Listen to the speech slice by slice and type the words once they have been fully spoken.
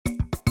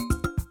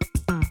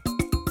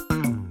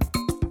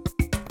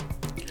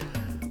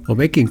Well,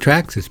 Making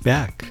Tracks is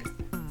back.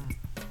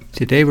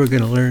 Today we're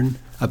going to learn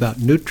about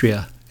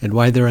Nutria and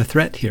why they're a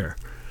threat here.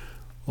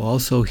 We'll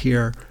also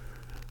hear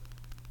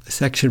a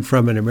section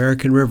from an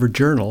American River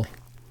journal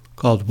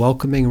called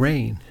Welcoming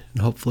Rain,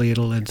 and hopefully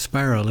it'll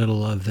inspire a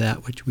little of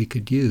that which we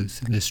could use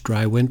in this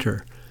dry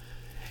winter.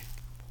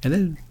 And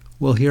then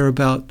we'll hear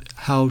about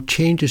how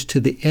changes to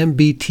the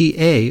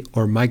MBTA,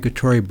 or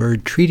Migratory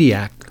Bird Treaty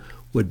Act,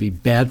 would be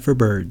bad for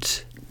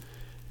birds.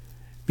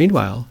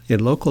 Meanwhile,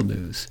 in local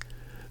news,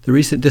 the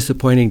recent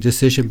disappointing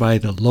decision by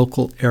the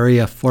Local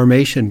Area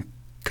Formation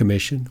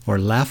Commission, or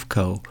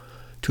LAFCO,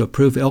 to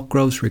approve Elk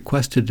Grove's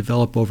request to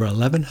develop over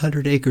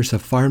 1,100 acres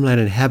of farmland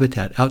and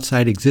habitat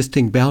outside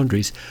existing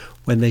boundaries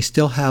when they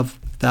still have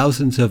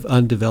thousands of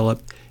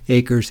undeveloped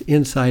acres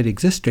inside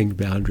existing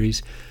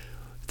boundaries,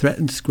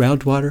 threatens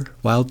groundwater,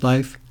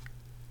 wildlife,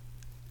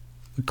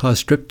 would cause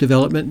strip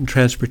development and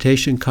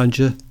transportation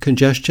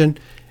congestion,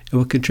 and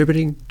will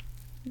contribute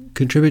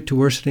to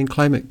worsening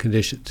climate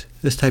conditions.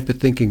 This type of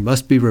thinking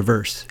must be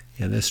reversed,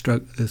 and this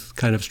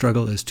kind of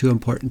struggle is too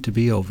important to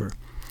be over.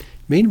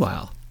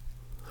 Meanwhile,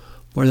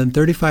 more than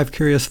 35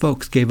 curious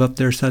folks gave up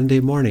their Sunday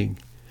morning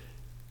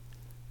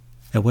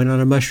and went on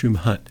a mushroom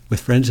hunt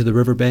with friends of the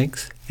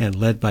riverbanks and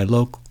led by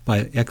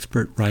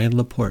expert Ryan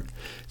Laporte.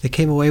 They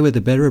came away with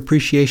a better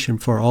appreciation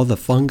for all the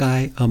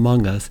fungi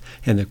among us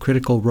and the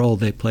critical role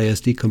they play as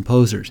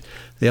decomposers.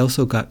 They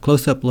also got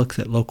close-up looks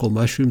at local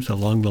mushrooms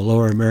along the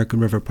Lower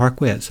American River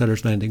Parkway at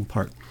Sutter's Landing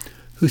Park.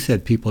 Who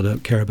said people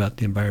don't care about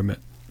the environment?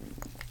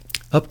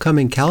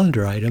 Upcoming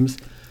calendar items: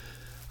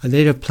 a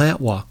native plant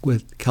walk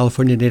with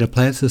California Native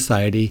Plant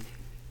Society,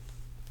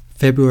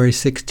 February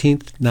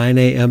 16th, 9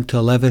 a.m. to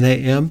 11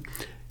 a.m.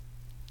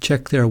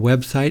 Check their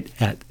website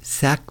at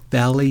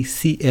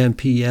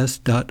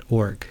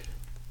sackvalleycnps.org.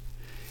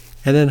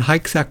 And then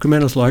hike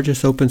Sacramento's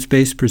largest open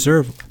space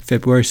preserve,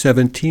 February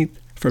 17th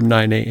from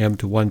 9 a.m.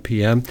 to 1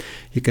 p.m.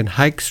 You can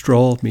hike,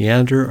 stroll,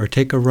 meander, or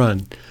take a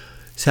run.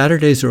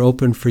 Saturdays are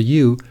open for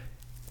you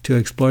to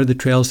explore the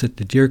trails at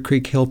the Deer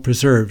Creek Hill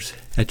Preserves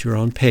at your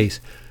own pace.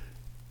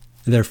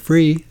 They're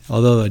free,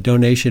 although a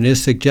donation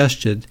is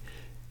suggested.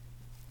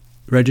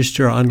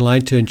 Register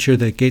online to ensure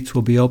that gates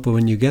will be open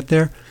when you get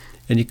there,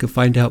 and you can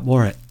find out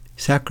more at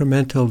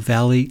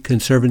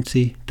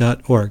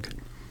sacramentovalleyconservancy.org.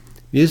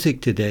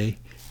 Music today,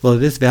 well,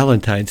 it is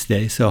Valentine's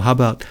Day, so how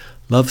about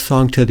Love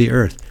Song to the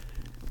Earth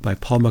by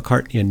Paul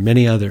McCartney and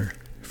many other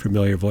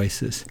familiar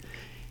voices.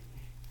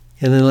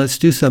 And then let's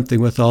do something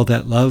with all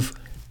that love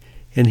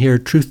and hear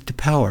Truth to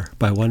Power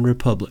by One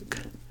Republic.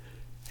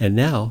 And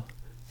now,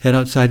 head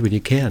outside when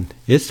you can.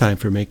 It's time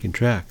for Making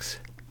Tracks.